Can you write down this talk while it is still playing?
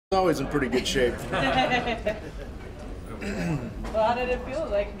Always in pretty good shape. Well, how did it feel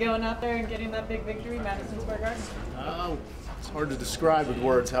like going out there and getting that big victory, Madison Square Garden? It's hard to describe with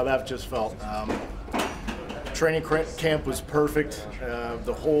words how that just felt. Training camp was perfect.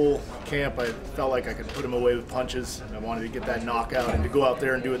 The whole camp, I felt like I could put him away with punches. I wanted to get that knockout, and to go out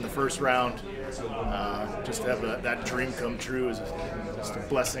there and do it in the first round, just to have that dream come true is just a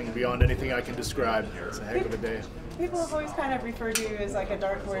blessing beyond anything I can describe. It's a heck of a day. People have always kind of referred to you as like a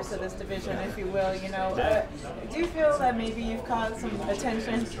dark horse of this division, if you will. You know, do you feel that maybe you've caught some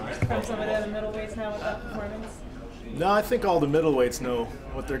attention from some of the other middleweights now with that performance? No, I think all the middleweights know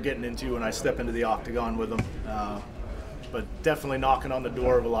what they're getting into when I step into the octagon with them. But definitely knocking on the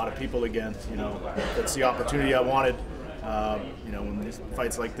door of a lot of people again. You know, that's the opportunity I wanted. You know, when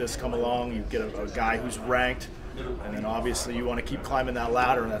fights like this come along, you get a guy who's ranked, and then obviously you want to keep climbing that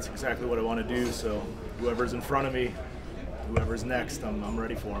ladder, and that's exactly what I want to do. So whoever's in front of me, whoever's next, I'm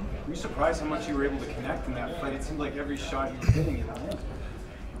ready for him. Were you surprised how much you were able to connect in that fight? It seemed like every shot you were hitting it.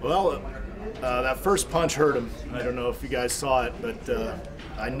 Well, that first punch hurt him. I don't know if you guys saw it, but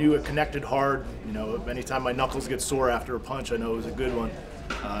I knew it connected hard. You know, anytime my knuckles get sore after a punch, I know it was a good one.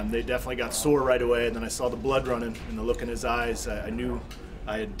 They definitely got sore right away, and then I saw the blood running and the look in his eyes. I knew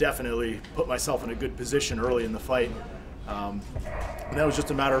I had definitely put myself in a good position early in the fight. And that was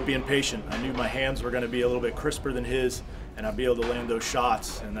just a matter of being patient. I knew my hands were going to be a little bit crisper than his, and I'd be able to land those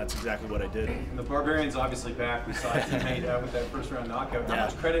shots, and that's exactly what I did. And the Barbarian's obviously back. We saw it tonight with that first-round knockout. How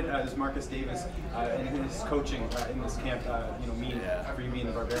much credit does Marcus Davis and his coaching in this camp, mean for you being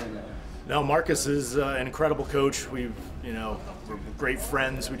the Barbarian right now? No, Marcus is an incredible coach. We're great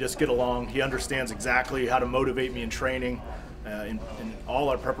friends. We just get along. He understands exactly how to motivate me in training, in all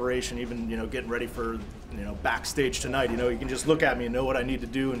our preparation, even getting ready for backstage tonight. You can just look at me and know what I need to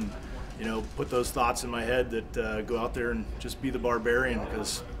do, and put those thoughts in my head that go out there and just be the Barbarian,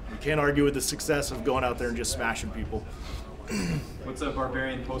 because you can't argue with the success of going out there and just smashing people. What's a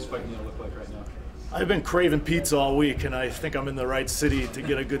Barbarian post-fight meal look like right now? I've been craving pizza all week, and I think I'm in the right city to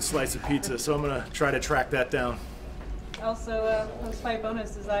get a good slice of pizza, so I'm going to try to track that down. Also, post-fight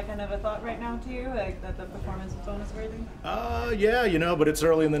bonus, is that kind of a thought right now to you, like that the performance was bonus-worthy? Yeah, but it's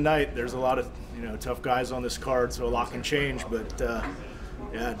early in the night. There's a lot of tough guys on this card, so a lot can change, but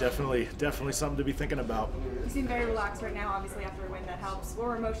yeah, definitely something to be thinking about. You seem very relaxed right now, obviously after a win that helps. What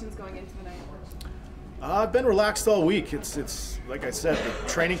were emotions going into the night? I've been relaxed all week. It's like I said, the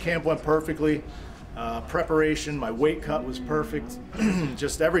training camp went perfectly. Preparation, my weight cut was perfect.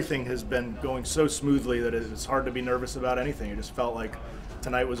 Just everything has been going so smoothly that it's hard to be nervous about anything. It just felt like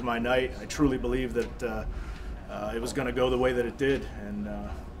tonight was my night. I truly believe that it was going to go the way that it did, and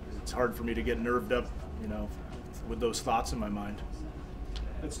it's hard for me to get nerved up, with those thoughts in my mind.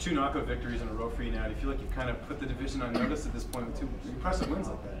 That's 2 knockout victories in a row for you now. Do you feel like you've kind of put the division on notice at this point with 2 impressive wins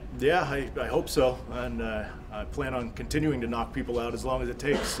like that? Yeah, I hope so, and I plan on continuing to knock people out as long as it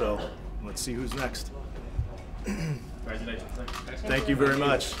takes, so let's see who's next. Congratulations. Thank you very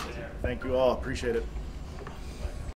much. Thank you all. Appreciate it.